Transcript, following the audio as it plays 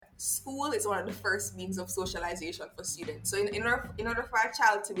school is one of the first means of socialization for students. So in order for a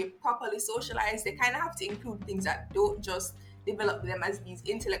child to be properly socialized, they kind of have to include things that don't just develop them as these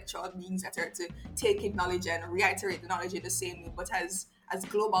intellectual beings that are to take in knowledge and reiterate the knowledge in the same way, but as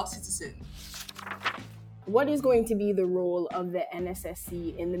global citizens. What is going to be the role of the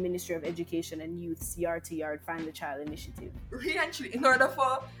NSSC in the Ministry of Education and Youth's Yard to Yard Find the Child initiative? Really and truly, in order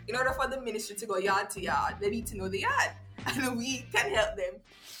for the ministry to go yard to yard, they need to know the yard, and we can help them.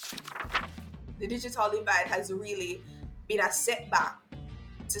 The digital divide has really been a setback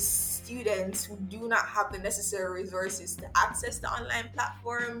to students who do not have the necessary resources to access the online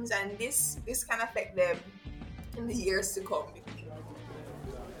platforms, and this can affect them in the years to come.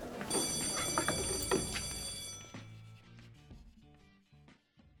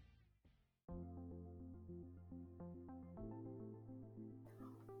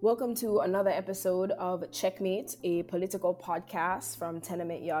 Welcome to another episode of Checkmate, a political podcast from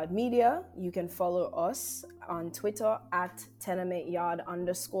Tenement Yard Media. You can follow us on Twitter at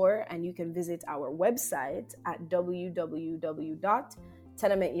tenementyard_, and you can visit our website at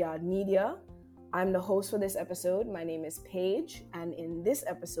www.tenementyardmedia. I'm the host for this episode. My name is Paige, and in this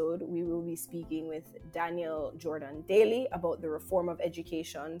episode, we will be speaking with Daniel Jordan Daly about the reform of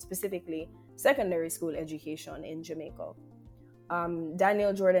education, specifically secondary school education in Jamaica.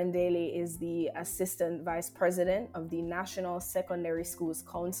 Daniel Jordan Daly is the Assistant Vice President of the National Secondary Schools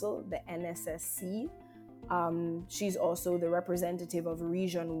Council, the NSSC. She's also the representative of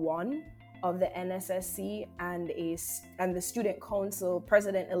Region 1 of the NSSC and the Student Council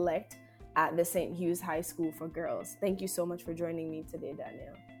President-elect at the St. Hughes High School for Girls. Thank you so much for joining me today,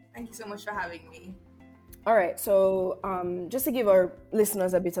 Daniel. Thank you so much for having me. All right, so just to give our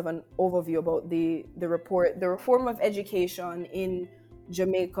listeners a bit of an overview about the report, the Reform of Education in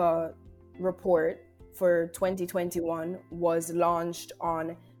Jamaica report for 2021 was launched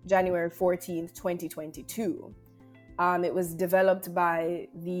on January 14th, 2022. It was developed by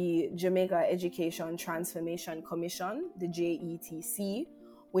the Jamaica Education Transformation Commission, the JETC,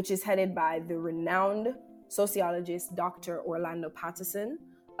 which is headed by the renowned sociologist Dr. Orlando Patterson.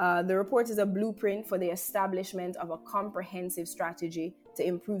 The report is a blueprint for the establishment of a comprehensive strategy to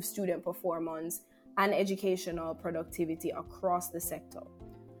improve student performance and educational productivity across the sector.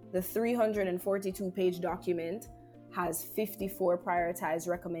 The 342-page document has 54 prioritized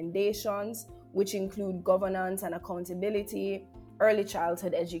recommendations, which include governance and accountability, early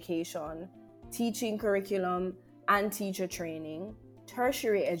childhood education, teaching curriculum and teacher training,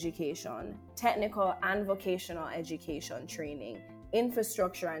 tertiary education, technical and vocational education training,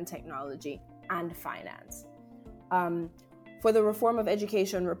 infrastructure and technology, and finance. For the Reform of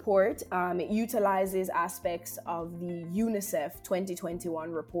Education report, it utilizes aspects of the UNICEF 2021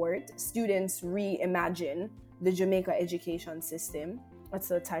 report, Students Reimagine the Jamaica Education System. That's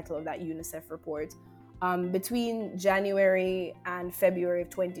the title of that UNICEF report. Between January and February of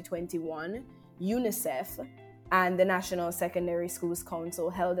 2021, UNICEF and the National Secondary Schools Council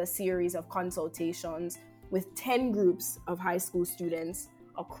held a series of consultations with 10 groups of high school students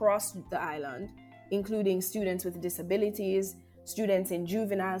across the island, including students with disabilities, students in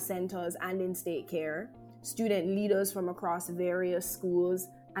juvenile centers and in state care, student leaders from across various schools,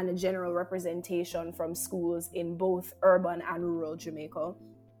 and a general representation from schools in both urban and rural Jamaica.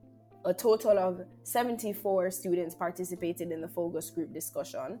 A total of 74 students participated in the focus group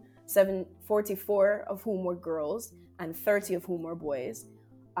discussion, 44 of whom were girls and 30 of whom were boys.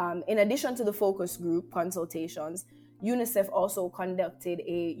 In addition to the focus group consultations, UNICEF also conducted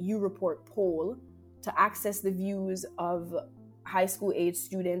a U-Report poll to access the views of high school age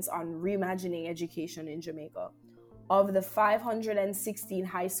students on reimagining education in Jamaica. Of the 516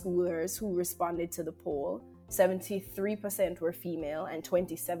 high schoolers who responded to the poll, 73% were female and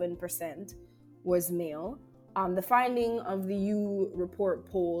 27% was male. The finding of the U-Report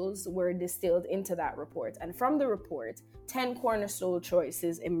polls were distilled into that report. And from the report, 10 cornerstone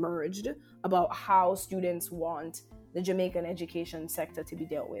choices emerged about how students want the Jamaican education sector to be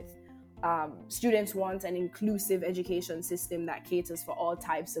dealt with. Students want an inclusive education system that caters for all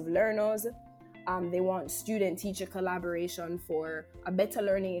types of learners. They want student-teacher collaboration for a better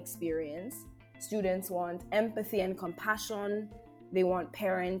learning experience. Students want empathy and compassion. They want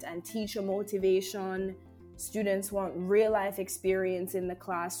parent and teacher motivation. Students want real-life experience in the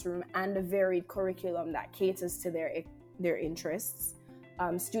classroom and a varied curriculum that caters to their interests.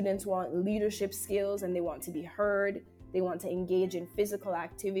 Students want leadership skills and they want to be heard. They want to engage in physical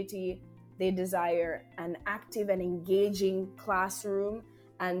activity. They desire an active and engaging classroom.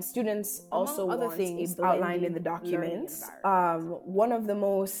 And students also want other things outlined in the documents. One of the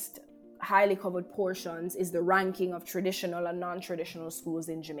most highly covered portions is the ranking of traditional and non-traditional schools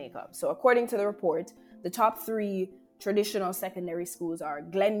in Jamaica. So according to the report, the top 3 traditional secondary schools are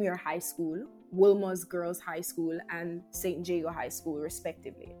Glenmuir High School, Wolmer's Girls High School, and St. Jago High School,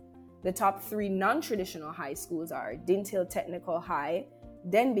 respectively. The top 3 non-traditional high schools are Dinthill Technical High,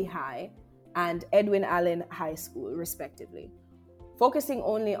 Denby High, and Edwin Allen High School, respectively. Focusing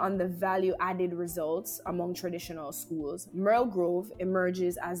only on the value-added results among traditional schools, Merle Grove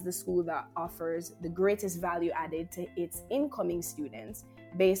emerges as the school that offers the greatest value added to its incoming students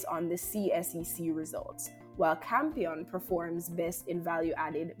based on the CSEC results, while Campion performs best in value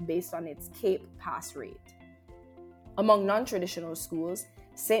added based on its CAPE pass rate. Among non-traditional schools,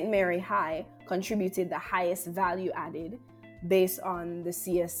 St. Mary High contributed the highest value added based on the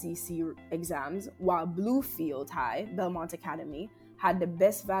CSCC exams, while Bluefield High, Belmont Academy, had the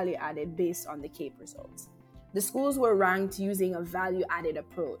best value added based on the CAPE results. The schools were ranked using a value added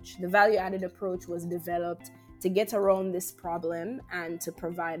approach. The value added approach was developed to get around this problem and to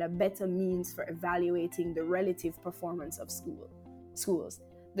provide a better means for evaluating the relative performance of schools.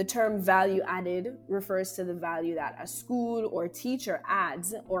 The term value added refers to the value that a school or teacher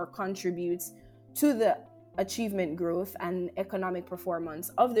adds or contributes to the achievement growth and economic performance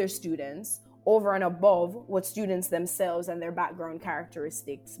of their students over and above what students themselves and their background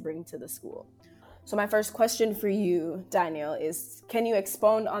characteristics bring to the school. So my first question for you, Daniel, is can you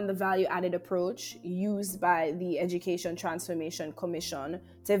expound on the value-added approach used by the Education Transformation Commission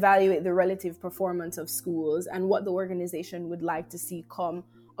to evaluate the relative performance of schools and what the organization would like to see come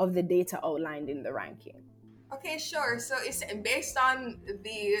of the data outlined in the ranking? Okay, sure. So it's based on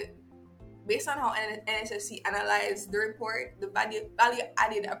how NSSC analyzed the report, the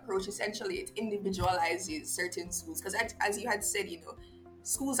value-added approach, essentially it individualizes certain schools. Because as you had said,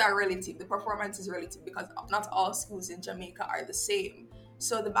 schools are relative, the performance is relative because not all schools in Jamaica are the same.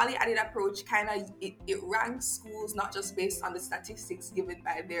 So the value-added approach it ranks schools not just based on the statistics given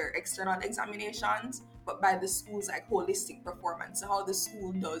by their external examinations, but by the school's holistic performance, so how the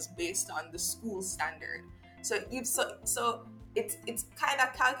school does based on the school standard. So it's kind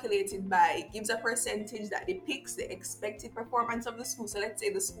of calculated gives a percentage that depicts the expected performance of the school. So let's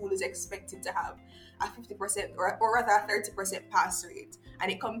say the school is expected to have a 50% or rather a 30% pass rate,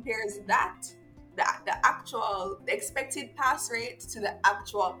 and it compares the expected pass rate to the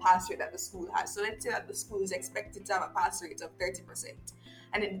actual pass rate that the school has. So let's say that the school is expected to have a pass rate of 30%,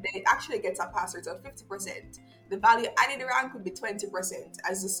 and it actually gets a pass rate of 50%. The value added rank would be 20%,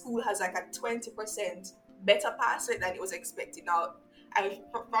 as the school has a 20% better pass rate than it was expected. Now,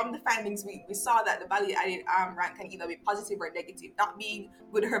 from the findings, we saw that the value added rank can either be positive or negative, not being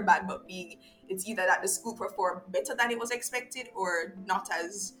good or bad, but it's either that the school performed better than it was expected or not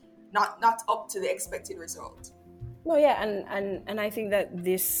up to the expected result. No, yeah, and I think that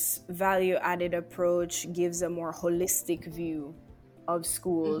this value added approach gives a more holistic view of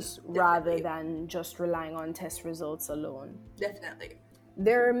schools rather than just relying on test results alone. Definitely.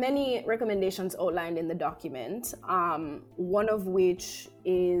 There are many recommendations outlined in the document, one of which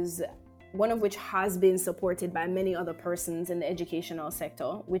has been supported by many other persons in the educational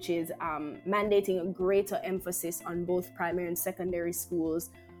sector, which is mandating a greater emphasis on both primary and secondary schools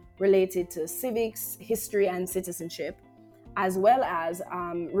related to civics, history, and citizenship, as well as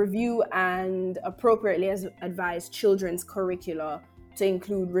review and appropriately advise children's curricula to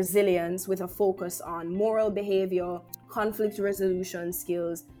include resilience with a focus on moral behavior, conflict resolution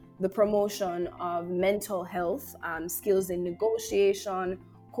skills, the promotion of mental health, skills in negotiation,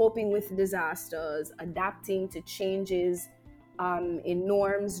 coping with disasters, adapting to changes in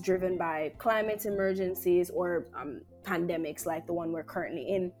norms driven by climate emergencies or pandemics like the one we're currently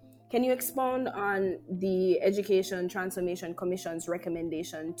in. Can you expound on the Education Transformation Commission's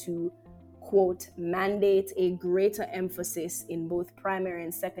recommendation to, quote, mandate a greater emphasis in both primary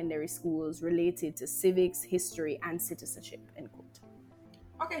and secondary schools related to civics, history, and citizenship, end quote?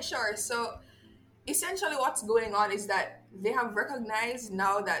 Okay, sure. So essentially what's going on is that they have recognized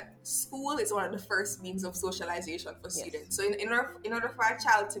now that school is one of the first means of socialization for students. So in order for a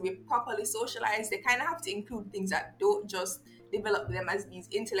child to be properly socialized, they kind of have to include things that don't just develop them as these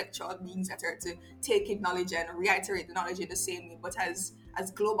intellectual beings that are to take in knowledge and reiterate the knowledge in the same way, but as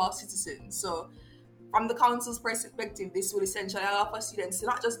global citizens. So from the council's perspective, this will essentially allow for students to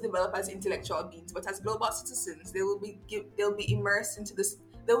not just develop as intellectual beings, but as global citizens. They'll be immersed into this.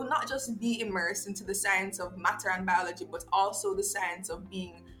 They will not just be immersed into the science of matter and biology, but also the science of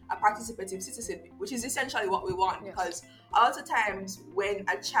being a participative citizen, which is essentially what we want. Yes. Because a lot of times when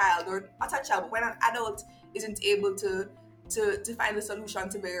an adult isn't able to to find a solution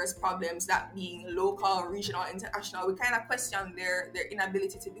to various problems, that being local, regional, international. We kind of question their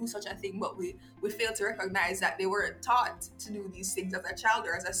inability to do such a thing, but we fail to recognize that they weren't taught to do these things as a child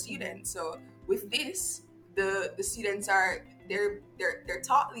or as a student. So with this, the students are they're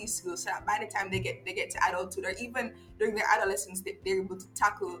taught these skills, so that by the time they get to adulthood, or even during their adolescence, they're able to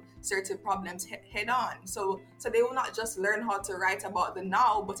tackle certain problems head on. So they will not just learn how to write about the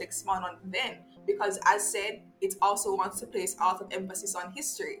now, but expand on then. Because as said, it also wants to place a lot of emphasis on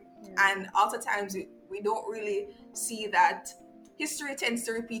history. And a lot of times we don't really see that history tends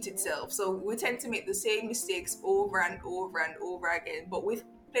to repeat itself. So we tend to make the same mistakes over and over and over again. But with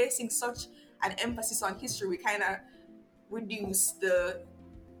placing such an emphasis on history, we kind of reduce the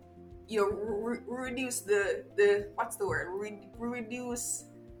reduce the what's the word? Reduce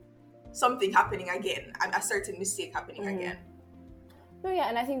something happening again, a certain mistake happening again. No, yeah,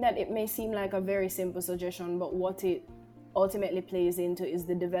 and I think that it may seem like a very simple suggestion, but what it ultimately plays into is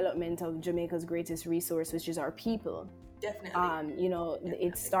the development of Jamaica's greatest resource, which is our people. Definitely. Definitely.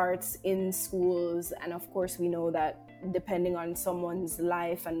 It starts in schools, and of course we know that depending on someone's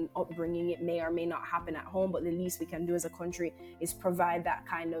life and upbringing, it may or may not happen at home, but the least we can do as a country is provide that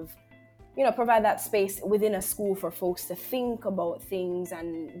kind of, provide that space within a school for folks to think about things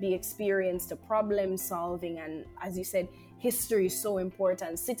and be experienced to problem solving. And as you said, history is so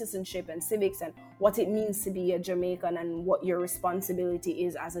important, citizenship and civics, and what it means to be a Jamaican and what your responsibility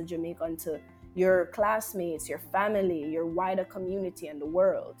is as a Jamaican to your classmates, your family, your wider community, and the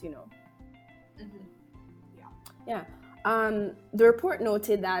world, Yeah. The report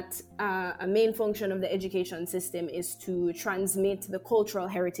noted that a main function of the education system is to transmit the cultural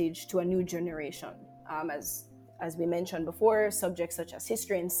heritage to a new generation. As we mentioned before, subjects such as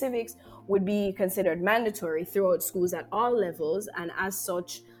history and civics would be considered mandatory throughout schools at all levels, and as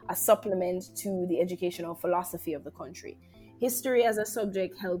such, a supplement to the educational philosophy of the country. History as a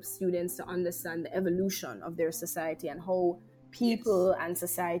subject helps students to understand the evolution of their society and how people and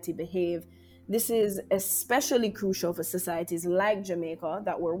society behave. This is especially crucial for societies like Jamaica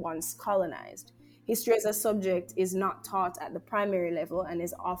that were once colonized. History as a subject is not taught at the primary level and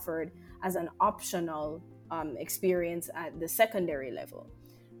is offered as an optional experience at the secondary level.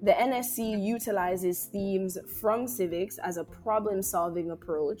 The NSC utilizes themes from civics as a problem-solving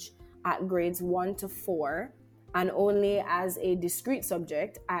approach at grades 1 to 4 and only as a discrete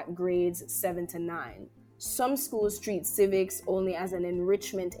subject at grades 7 to 9. Some schools treat civics only as an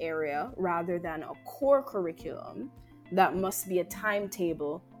enrichment area rather than a core curriculum that must be a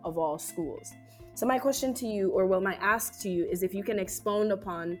timetable of all schools. So my question to you, my ask to you, is if you can expound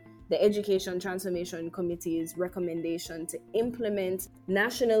upon the Education Transformation Committee's recommendation to implement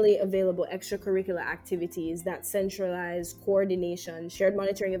nationally available extracurricular activities that centralize coordination, shared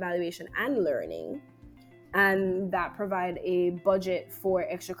monitoring, evaluation, and learning, and that provide a budget for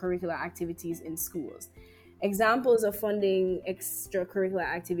extracurricular activities in schools. Examples of funding extracurricular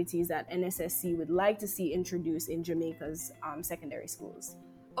activities that NSSC would like to see introduced in Jamaica's secondary schools.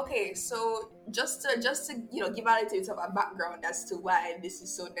 Okay, so just to give a little bit of a background as to why this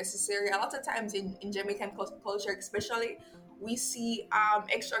is so necessary. A lot of times in Jamaican culture, especially, we see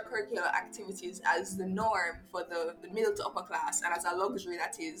extracurricular activities as the norm for the middle to upper class, and as a luxury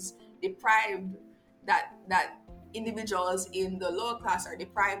that is deprived, that individuals in the lower class are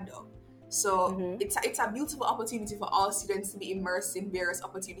deprived of. So it's a beautiful opportunity for all students to be immersed in various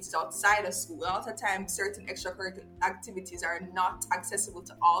opportunities outside of school. A lot of times, certain extracurricular activities are not accessible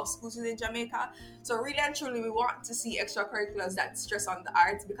to all schools within Jamaica. So really and truly, we want to see extracurriculars that stress on the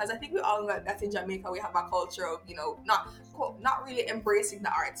arts, because I think we all know that in Jamaica we have a culture of, not really embracing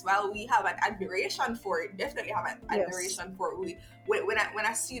the arts. While we have an admiration for it, definitely have an admiration for it. When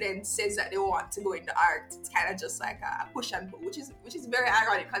a student says that they want to go in the arts, it's kind of just like a push and pull, which is very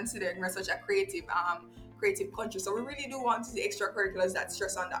ironic considering we're such a creative country. So we really do want to see extracurriculars that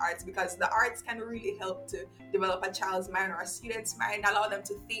stress on the arts, because the arts can really help to develop a child's mind or a student's mind, allow them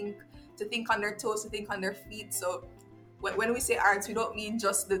to think on their toes, to think on their feet. So when we say arts, we don't mean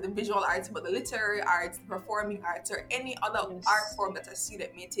just the visual arts, but the literary arts, the performing arts, or any other art form that a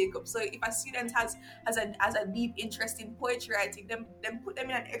student may take up. So if a student has a deep interest in poetry writing, then put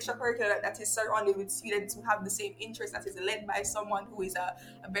them in an extracurricular that is surrounded with students who have the same interest, that is led by someone who is a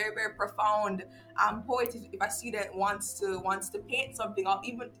very, very profound poet. If a student wants to paint something, or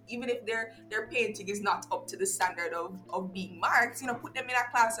even if their painting is not up to the standard of being marked, put them in a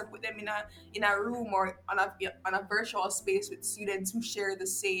class or put them in a room or on a virtual space with students who share the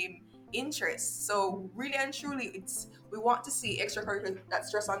same interests. So really and truly, we want to see extracurriculars that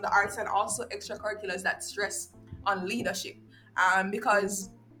stress on the arts, and also extracurriculars that stress on leadership, because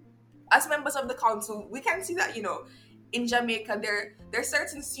as members of the council, we can see that in Jamaica, there are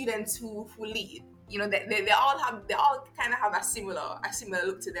certain students who lead. You know, they all kind of have a similar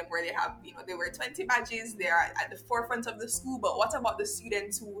look to them, where they have, you know, they wear 20 badges, they are at the forefront of the school. But what about the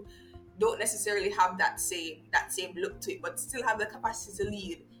students who don't necessarily have that same look to it, but still have the capacity to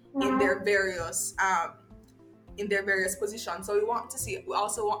lead in their various positions? So we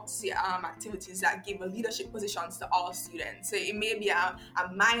also want to see activities that give leadership positions to all students. So it may be a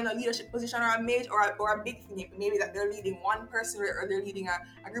minor leadership position, or a major, or a big thing. Maybe that they're leading one person, or they're leading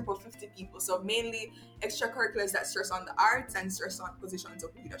a group of 50 people. So mainly extracurriculars that stress on the arts and stress on positions of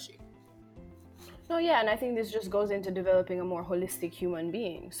leadership. No, yeah, and I think this just goes into developing a more holistic human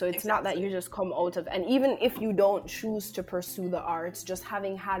being. So it's not that you just come out of, and even if you don't choose to pursue the arts, just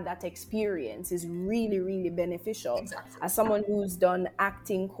having had that experience is really, really beneficial. Exactly. As someone who's done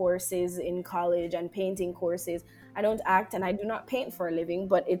acting courses in college and painting courses, I don't act and I do not paint for a living,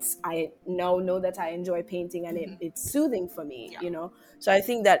 but I now know that I enjoy painting, and it's soothing for me, you know? So I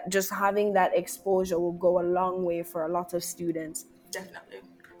think that just having that exposure will go a long way for a lot of students. Definitely.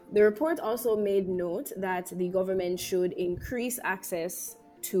 The report also made note that the government should increase access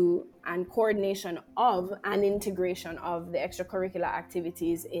to and coordination of and integration of the extracurricular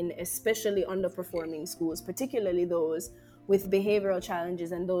activities in especially underperforming schools, particularly those with behavioral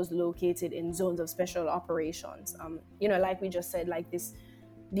challenges and those located in zones of special operations. You know, like we just said, like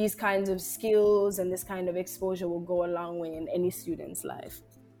these kinds of skills and this kind of exposure will go a long way in any student's life.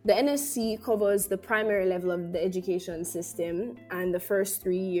 The NSC covers the primary level of the education system and the first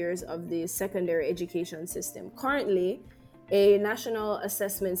 3 years of the secondary education system. Currently, a national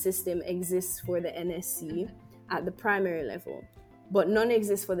assessment system exists for the NSC at the primary level, but none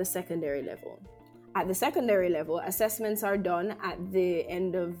exists for the secondary level. At the secondary level, assessments are done at the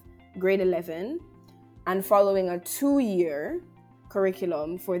end of grade 11 and following a 2-year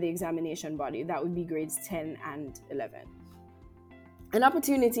curriculum for the examination body. That would be grades 10 and 11. An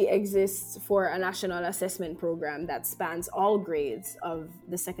opportunity exists for a national assessment program that spans all grades of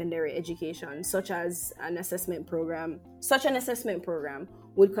the secondary education, such an assessment program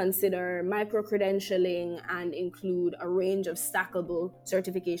would consider micro-credentialing and include a range of stackable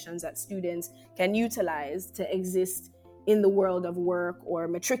certifications that students can utilize to exist in the world of work or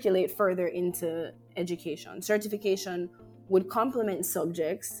matriculate further into education. Certification would complement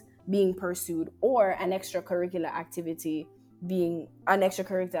subjects being pursued or an extracurricular activity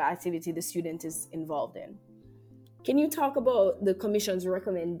the student is involved in. Can you talk about the Commission's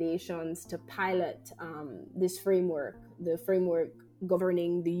recommendations to pilot this framework, the framework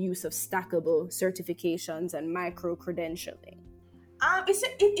governing the use of stackable certifications and micro-credentialing?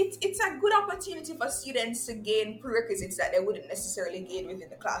 It's a good opportunity for students to gain prerequisites that they wouldn't necessarily gain within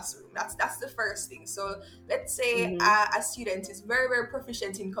the classroom. That's the first thing. So let's say a student is very, very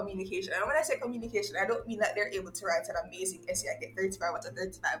proficient in communication. And when I say communication, I don't mean that they're able to write an amazing essay and get 35 out of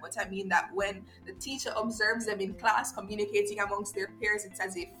 35, but I mean that when the teacher observes them in class communicating amongst their peers, it's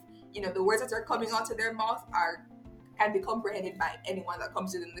as if, you know, the words that are coming out of their mouth can be comprehended by anyone that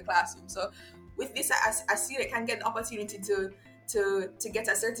comes within the classroom. So with this, a student can get the opportunity to get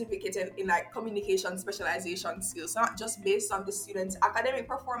a certificate in like communication specialization skills, not just based on the students' academic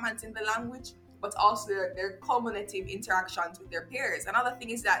performance in the language, but also their cumulative interactions with their peers. Another thing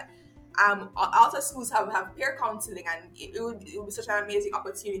is that outer schools have peer counseling, and it would be such an amazing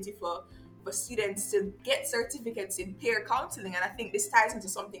opportunity for students to get certificates in peer counseling. And I think this ties into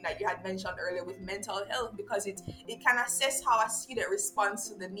something that you had mentioned earlier with mental health, because it can assess how a student responds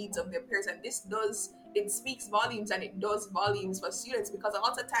to the needs of their peers, and it speaks volumes, and it does volumes for students, because a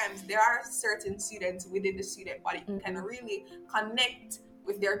lot of times there are certain students within the student body who can really connect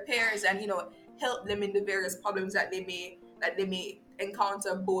with their peers and, you know, help them in the various problems that they may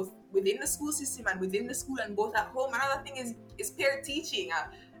encounter both within the school system and within the school, and both at home. Another thing is peer teaching.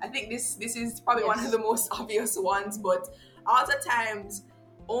 I think this is probably one of the most obvious ones, but a lot of times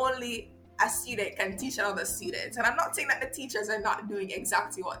only a student can teach another student. And I'm not saying that the teachers are not doing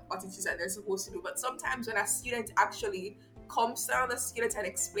exactly what it is that they're supposed to do, but sometimes when a student actually comes to another student and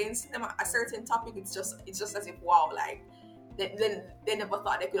explains to them a certain topic, it's just as if, wow, like they never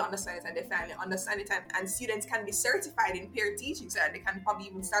thought they could understand it, and they finally understand it. And students can be certified in peer teaching, so that they can probably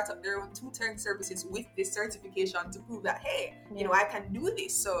even start up their own tutoring services with this certification to prove that, hey, you know, I can do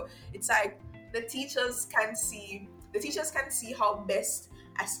this. So it's like the teachers can see how best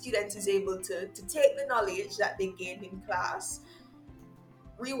a student is able to take the knowledge that they gained in class,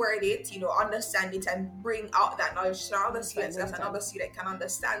 reword it, you know, understand it, and bring out that knowledge to another student, so that another student can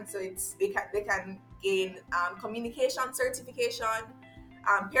understand. So they can gain communication certification,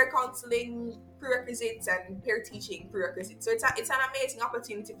 peer counseling prerequisites, and peer teaching prerequisites. So it's an amazing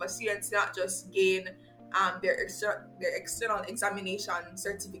opportunity for students to not just gain their external examination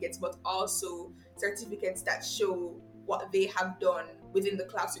certificates, but also certificates that show what they have done within the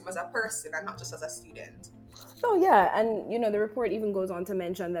classroom as a person and not just as a student. Oh, yeah. And, the report even goes on to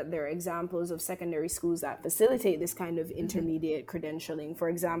mention that there are examples of secondary schools that facilitate this kind of intermediate credentialing. For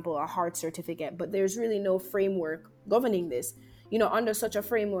example, a HEART certificate, but there's really no framework governing this. Under such a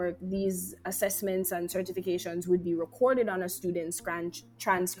framework, these assessments and certifications would be recorded on a student's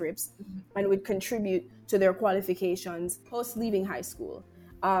transcripts and would contribute to their qualifications post leaving high school.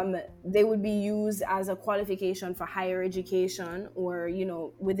 They would be used as a qualification for higher education or,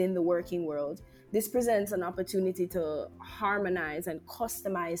 within the working world. This presents an opportunity to harmonize and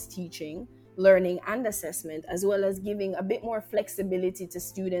customize teaching, learning, and assessment, as well as giving a bit more flexibility to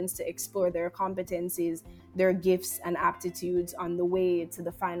students to explore their competencies, their gifts, and aptitudes on the way to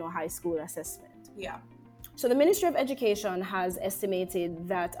the final high school assessment. Yeah. So the Ministry of Education has estimated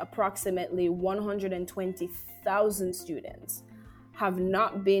that approximately 120,000 students have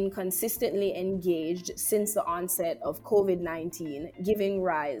not been consistently engaged since the onset of COVID-19, giving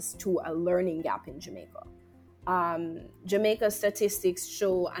rise to a learning gap in Jamaica. Jamaica's statistics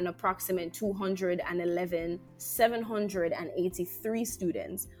show an approximate 783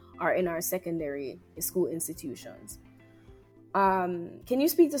 students are in our secondary school institutions. Can you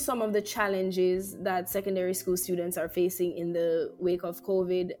speak to some of the challenges that secondary school students are facing in the wake of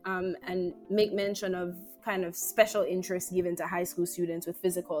COVID, and make mention of kind of special interest given to high school students with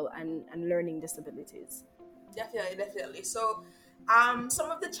physical and learning disabilities? Definitely. So, some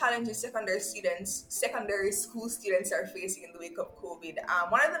of the challenges secondary school students are facing in the wake of COVID.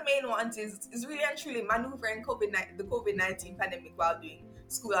 One of the main ones is really and truly maneuvering the COVID-19 pandemic while doing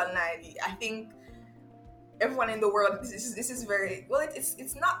school online. I think everyone in the world, this is very well.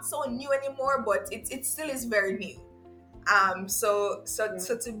 It's not so new anymore, but it still is very new. So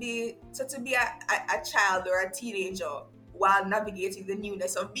to be a child or a teenager while navigating the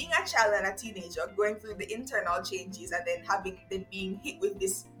newness of being a child and a teenager, going through the internal changes and then being hit with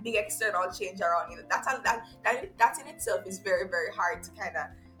this big external change around you, that in itself is very, very hard to kind of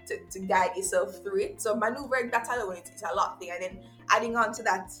to guide yourself through it. So maneuvering that alone is a lot thing, and then adding on to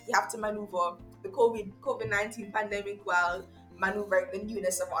that, you have to maneuver the COVID-19 pandemic while maneuvering the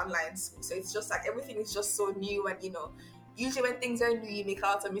newness of online school. So it's just like everything is just so new, and usually when things are new, you make a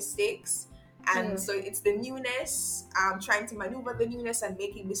lot of mistakes. And so it's the newness, trying to maneuver the newness and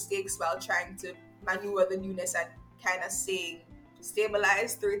making mistakes while trying to maneuver the newness and kind of staying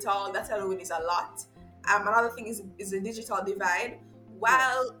stabilized through it all. That alone is a lot. Another thing is the digital divide.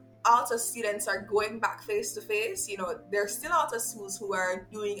 While ALTA students are going back face to face, there are still ALTA schools who are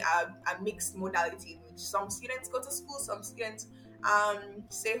doing a mixed modality in which some students go to school, some students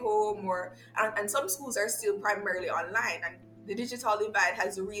stay home, and some schools are still primarily online. And the digital divide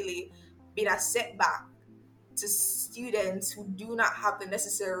has really been a setback to students who do not have the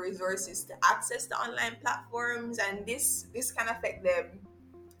necessary resources to access the online platforms, and this can affect them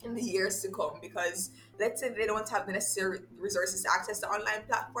in the years to come, because let's say they don't have the necessary resources to access the online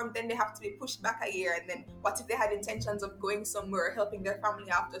platform, then they have to be pushed back a year. And then what if they had intentions of going somewhere or helping their family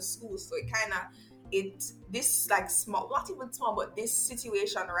after school? So this like small, not even small, but this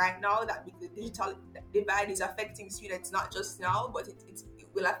situation right now, that the digital divide is affecting students not just now, but it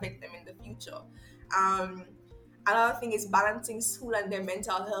will affect them in the future. Another thing is balancing school and their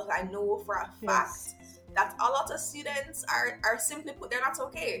mental health. I know for a fact that a lot of students are simply put, they're not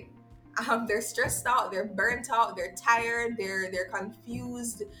okay. They're stressed out, they're burnt out, they're tired, they're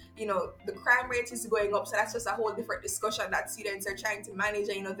confused. The crime rate is going up, so that's just a whole different discussion that students are trying to manage.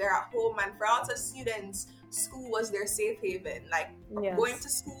 And they're at home, and for a lot of students, school was their safe haven. Going to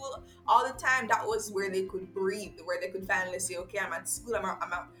school all the time, that was where they could breathe, where they could finally say, okay, I'm at school, I'm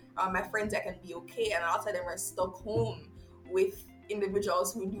my friends, I can be okay. And a lot of them are stuck home with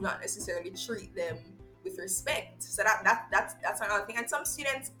individuals who do not necessarily treat them with respect. So that's another thing. And some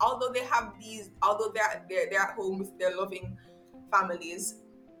students, although they're at home with their loving families,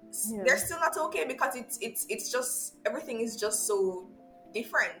 they're still not okay, because it's just, everything is just so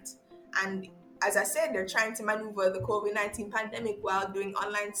different. And as I said, they're trying to maneuver the COVID-19 pandemic while doing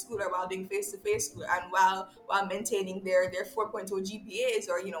online school or while doing face-to-face school, and while maintaining their 4.0 GPAs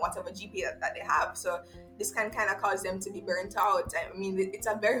or whatever GPA that they have. So this can kind of cause them to be burnt out. I mean, it's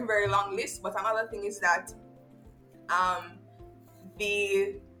a very, very long list. But another thing is that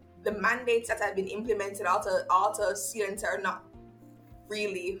the mandates that have been implemented, ALTA students are not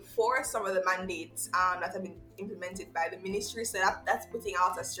really for some of the mandates that have been implemented by the ministry. So that's putting a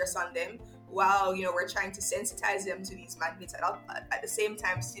lot of stress on them, while we're trying to sensitize them to these mandates. At the same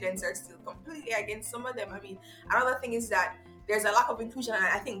time, students are still completely against some of them. I mean, another thing is that there's a lack of inclusion, and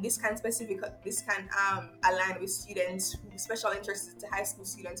I think this can align with students who special interests to high school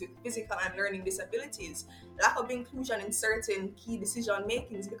students with physical and learning disabilities. Lack of inclusion in certain key decision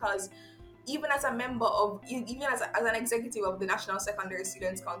makings, because even as a member of, even as an executive of the National Secondary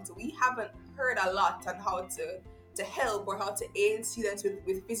Students Council, we haven't heard a lot on how to help or how to aid students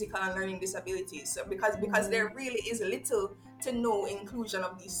with physical and learning disabilities. So because there really is little to no inclusion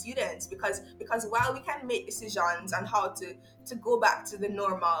of these students, because while we can make decisions on how to go back to the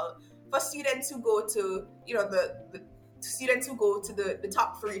normal, for students who go to, the students who go to the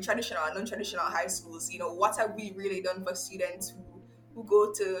top 3 traditional and non-traditional high schools, what have we really done for students who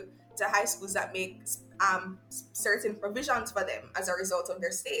go to high schools that make certain provisions for them as a result of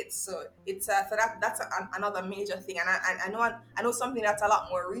their states? So it's that's another major thing. And I know something that's a lot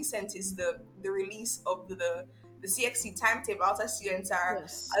more recent is the release of the CXC timetable. A lot of students are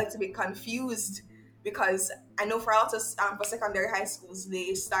a little bit confused, because I know for a lot of for secondary high schools,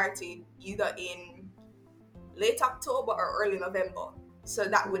 they started either in late October or early November. So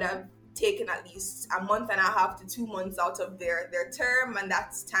that would have taken at least a month and a half to 2 months out of their term, and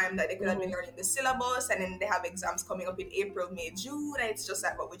that's time that they could have been learning the syllabus. And then they have exams coming up in April, May, June, and it's just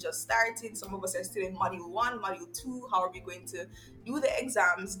like what we just started. Some of us are still in module 1, module 2. How are we going to do the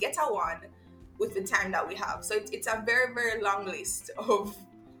exams, get a 1 with the time that we have? So it's a very, very long list of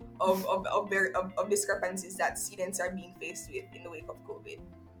discrepancies that students are being faced with in the wake of COVID.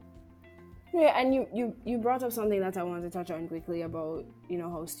 Yeah, and you brought up something that I wanted to touch on quickly about,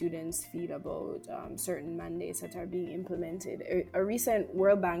 how students feel about certain mandates that are being implemented. A recent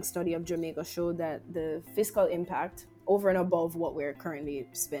World Bank study of Jamaica showed that the fiscal impact, over and above what we're currently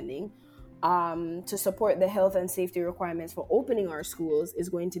spending, to support the health and safety requirements for opening our schools is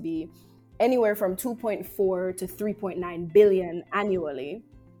going to be anywhere from 2.4 to 3.9 billion annually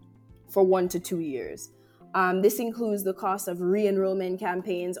for 1 to 2 years. This includes the cost of re-enrollment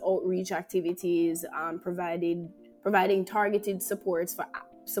campaigns, outreach activities, providing targeted support for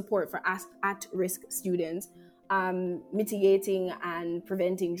at-risk students, mitigating and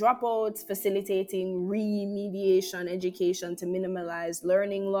preventing dropouts, facilitating remediation education to minimize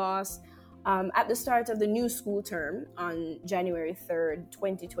learning loss. At the start of the new school term on January 3rd,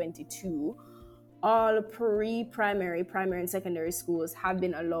 2022, all primary and secondary schools have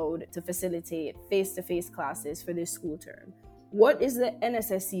been allowed to facilitate face-to-face classes for this school term. What is the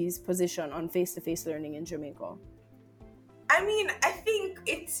NSSC's position on face-to-face learning in Jamaica? I mean, I think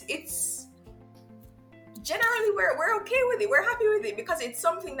it's generally we're okay with it. We're happy with it, because it's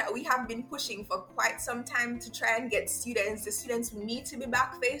something that we have been pushing for quite some time to try and get the students who need to be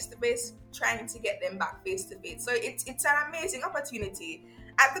back face-to-face, trying to get them back face-to-face. So it's an amazing opportunity.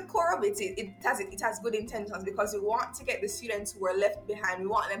 At the core of it has good intentions, because we want to get the students who are left behind. We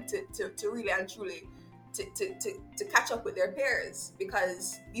want them to really and truly to catch up with their peers,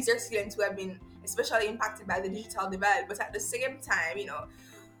 because these are students who have been especially impacted by the digital divide. But at the same time,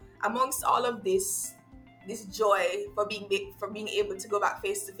 amongst all of this joy for being able to go back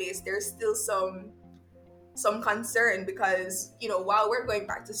face to face, there's still some concern, because while we're going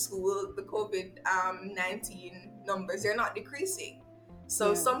back to school, the COVID-19 numbers are not decreasing.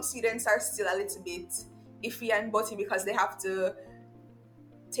 So some students are still a little bit iffy and butty, because they have to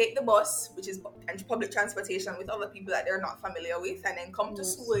take the bus, which is and public transportation, with other people that they're not familiar with, and then come to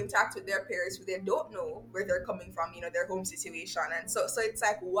school, interact with their peers who they don't know where they're coming from, their home situation. And so it's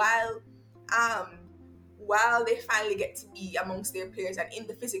like while they finally get to be amongst their peers and in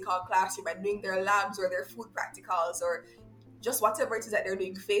the physical classroom and doing their labs or their food practicals or just whatever it is that they're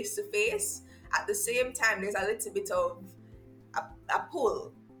doing face to face, at the same time there's a little bit of a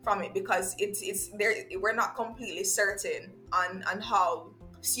pull from it, because it's there. We're not completely certain on how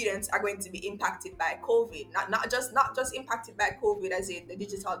students are going to be impacted by COVID. Not just impacted by COVID as in the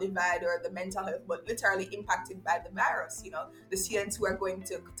digital divide or the mental health, but literally impacted by the virus. The students who are going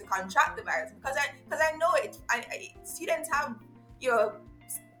to contract the virus, because I know it. Students have,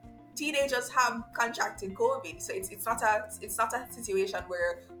 teenagers have contracted COVID, so it's not a situation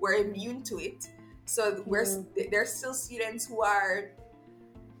where we're immune to it. So there's still students who are,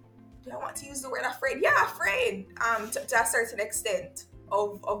 do I want to use the word afraid? Yeah, afraid to a certain extent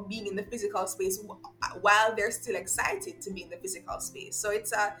of being in the physical space, while they're still excited to be in the physical space. So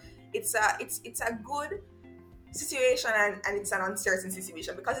it's a good situation, and it's an uncertain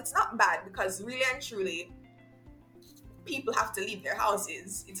situation, because it's not bad, because really and truly people have to leave their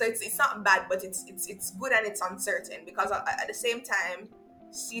houses. It's not bad, but it's good, and it's uncertain, because at the same time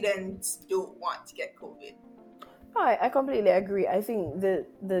students don't want to get COVID. I completely agree. I think the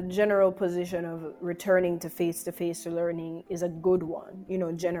general position of returning to face-to-face learning is a good one,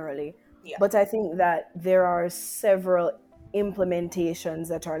 generally. Yeah. But I think that there are several implementations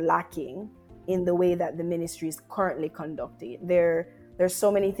that are lacking in the way that the ministry is currently conducting. There's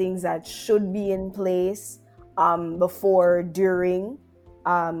so many things that should be in place before, during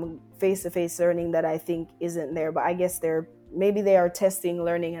face-to-face learning that I think isn't there. But I guess maybe they are testing,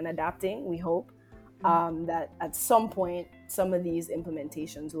 learning, and adapting. We hope that at some point some of these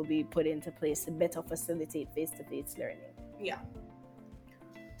implementations will be put into place to better facilitate face-to-face learning. Yeah.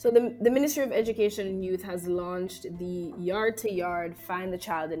 So the Ministry of Education and Youth has launched the Yard to Yard Find the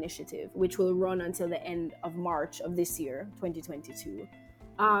Child initiative, which will run until the end of March of this year, 2022.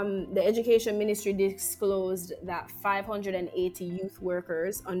 The Education Ministry disclosed that 580 youth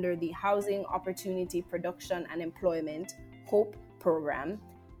workers under the Housing Opportunity Production and Employment HOPE program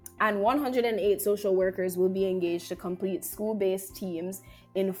and 108 social workers will be engaged to complete school-based teams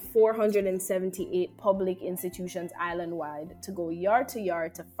in 478 public institutions island-wide to go yard to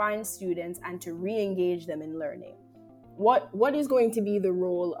yard to find students and to re-engage them in learning. What is going to be the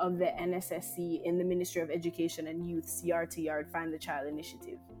role of the NSSC in the Ministry of Education and Youth's Yard to Yard Find the Child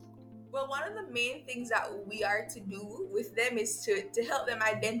initiative? Well, one of the main things that we are to do with them is to help them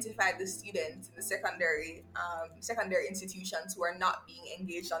identify the students in the secondary institutions who are not being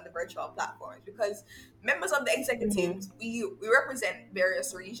engaged on the virtual platforms. Because members of the executives, we represent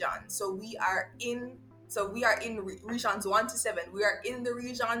various regions. So we are in regions 1 to 7. We are in the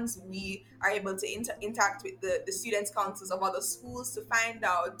regions. We are able to interact with the students' councils of other schools to find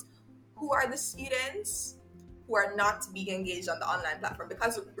out who are the students who are not being engaged on the online platform.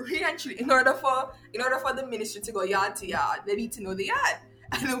 Because really and truly, in order for the ministry to go yard to yard, they need to know the yard,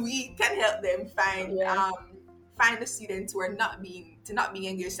 and we can help them find the students who are not being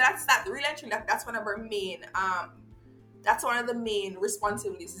engaged. So that's really and truly, that's one of our main that's one of the main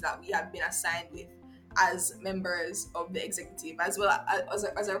responsibilities that we have been assigned with as members of the executive, as well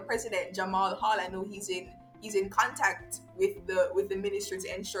as our president Jamal Hall. I know he's in contact with the ministry to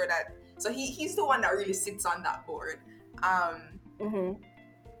ensure that. So he's the one that really sits on that board to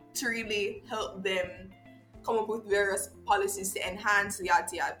really help them come up with various policies to enhance the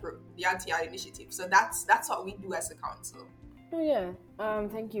RTI initiative. So that's what we do as a council. Oh yeah,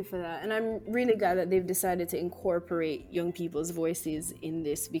 thank you for that. And I'm really glad that they've decided to incorporate young people's voices in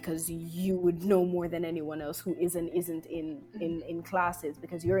this, because you would know more than anyone else who isn't in classes,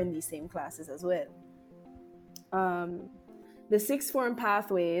 because you're in these same classes as well. The Sixth Form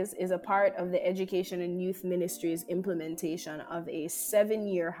Pathways is a part of the Education and Youth Ministry's implementation of a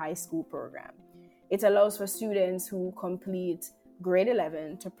 7-year high school program. It allows for students who complete grade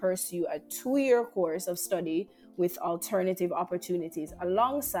 11 to pursue a 2-year course of study with alternative opportunities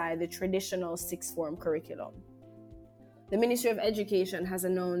alongside the traditional Sixth Form curriculum. The Ministry of Education has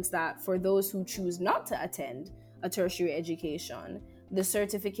announced that for those who choose not to attend a tertiary education, the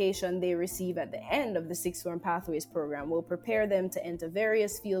certification they receive at the end of the Sixth Form Pathways program will prepare them to enter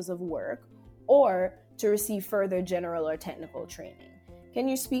various fields of work or to receive further general or technical training. Can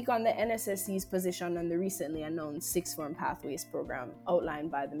you speak on the NSSC's position on the recently announced Sixth Form Pathways program outlined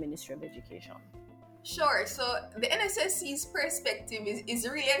by the Ministry of Education? Sure. So the NSSC's perspective is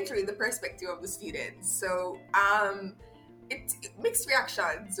really entering the perspective of the students. So it's mixed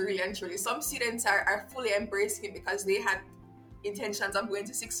reactions, really and truly. Some students are fully embracing it because they had intentions of going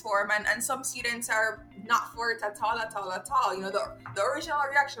to Sixth Form, and some students are not for it at all. You know, the original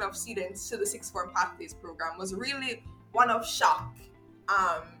reaction of students to the Sixth Form Pathways program was really one of shock,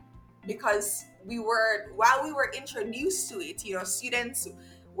 because while we were introduced to it, you know, students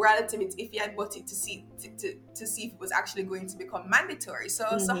were a little bit iffy about it to see if it was actually going to become mandatory.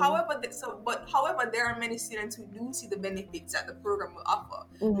 However, there are many students who do see the benefits that the program will offer,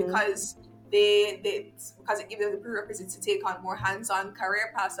 because because it gives them the prerequisites to take on more hands-on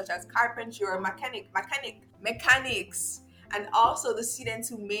career paths such as carpentry or mechanics, and also the students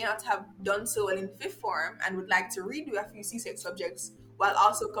who may not have done so well in Fifth Form and would like to redo a few CSEC subjects while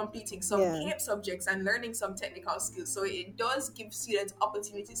also completing some CAPE subjects and learning some technical skills. So it does give students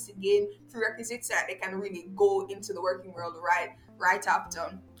opportunities to gain prerequisites so that they can really go into the working world right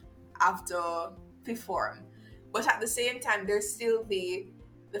after Fifth Form. But at the same time, there's still the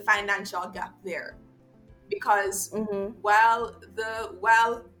financial gap there, because while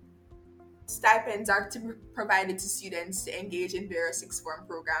stipends are to be provided to students to engage in various Sixth Form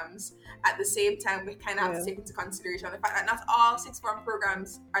programs, at the same time we kind of have to take into consideration the fact that not all Sixth Form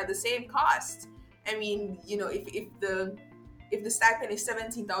programs are the same cost. I mean, you know, if the stipend is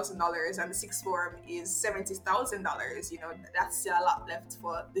 $17,000 and the Sixth Form is $70,000, you know, that's still a lot left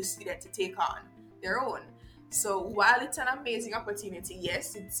for the student to take on their own. So while it's an amazing opportunity,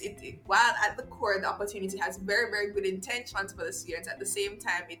 yes, while at the core the opportunity has very, very good intentions for the students, at the same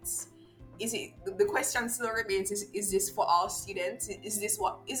time it's is it the question still remains, is this for all students? Is this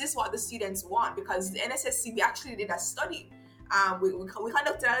what the students want? Because the NSSC, we actually did a study. We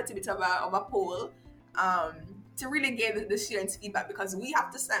conducted a little bit of a poll to really give the students feedback, because we have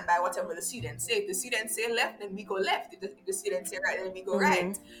to stand by whatever the students say. If the students say left, then we go left. If the students say right, then we go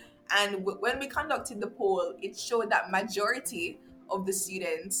right. And when we conducted the poll, it showed that majority of the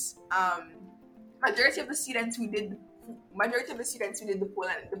students who did the poll,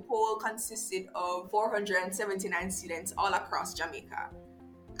 and the poll consisted of 479 students all across Jamaica.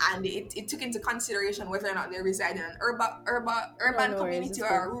 And it took into consideration whether or not they reside in an urban community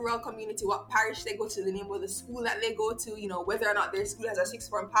or a rural community, what parish they go to, the name of the school that they go to, whether or not their school has a sixth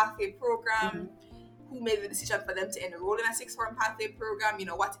form pathway program, who made the decision for them to enroll in a sixth form pathway program,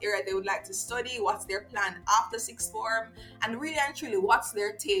 what area they would like to study, what's their plan after sixth form, and really and truly, what's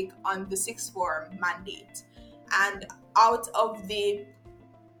their take on the sixth form mandate. And out of the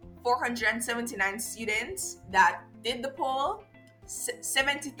 479 students that did the poll,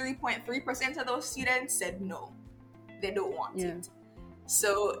 73.3% of those students said no, they don't want it.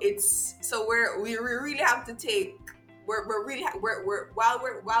 So we really have to take while we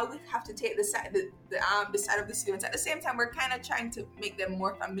have to take the side of the students, at the same time we're kind of trying to make them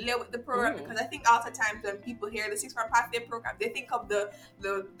more familiar with the program, because I think all the times when people hear the sixth form pathway program, they think of the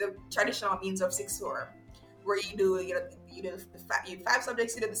traditional means of sixth form, where you do the five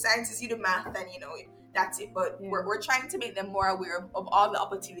subjects, you do the sciences, you do math, and that's it. But we're trying to make them more aware of all the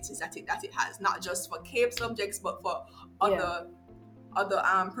opportunities that it has, not just for CAPE subjects, but for other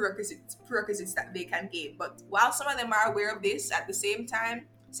prerequisites that they can gain. But while some of them are aware of this, at the same time,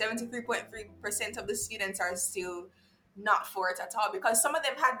 73.3% of the students are still not for it at all, because some of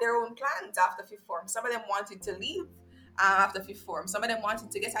them had their own plans after fifth form. Some of them wanted to leave after fifth form. Some of them wanted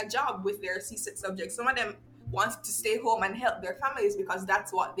to get a job with their C6 subjects. Some of them wanted to stay home and help their families because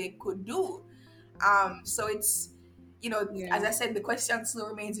that's what they could do. So it's, as I said, the question still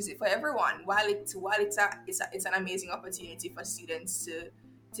remains: is it for everyone? While it's an amazing opportunity for students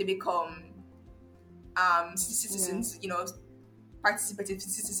to become citizens, participative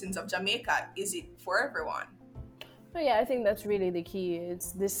citizens of Jamaica, is it for everyone? Oh, yeah, I think that's really the key.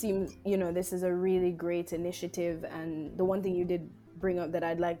 This is a really great initiative, and the one thing you did bring up that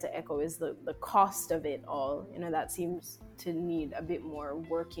I'd like to echo is the cost of it all. That seems to need a bit more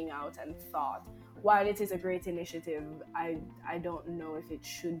working out and thought. While it is a great initiative, I don't know if it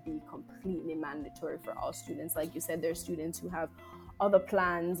should be completely mandatory for all students. Like you said, there are students who have other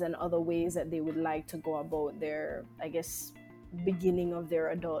plans and other ways that they would like to go about their, I guess, beginning of their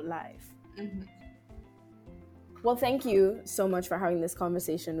adult life. Well, thank you so much for having this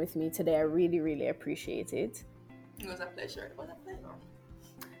conversation with me today. I really, really appreciate it. It was a pleasure.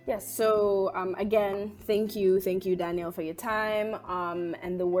 Yes, so again, thank you, Danielle, for your time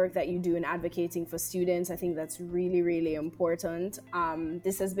and the work that you do in advocating for students. I think that's really, really important.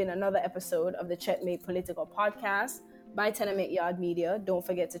 This has been another episode of the Checkmate Political Podcast by Tenement Yard Media. Don't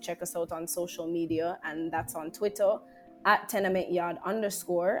forget to check us out on social media, and that's on Twitter at tenementyard_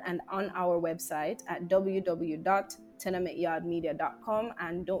 and on our website at www.tenementyardmedia.com.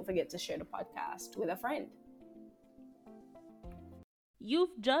 And don't forget to share the podcast with a friend.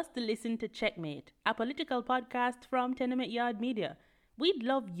 You've just listened to Checkmate, a political podcast from Tenement Yard Media. We'd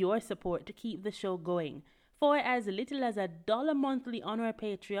love your support to keep the show going. For as little as $1 monthly on our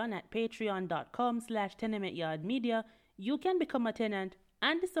Patreon at patreon.com/tenementyardmedia, you can become a tenant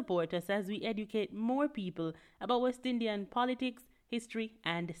and support us as we educate more people about West Indian politics, history,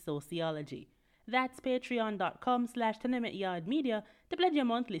 and sociology. That's patreon.com/tenementyardmedia to pledge your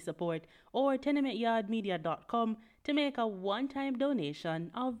monthly support, or tenementyardmedia.com to make a one-time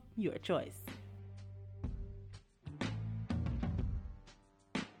donation of your choice.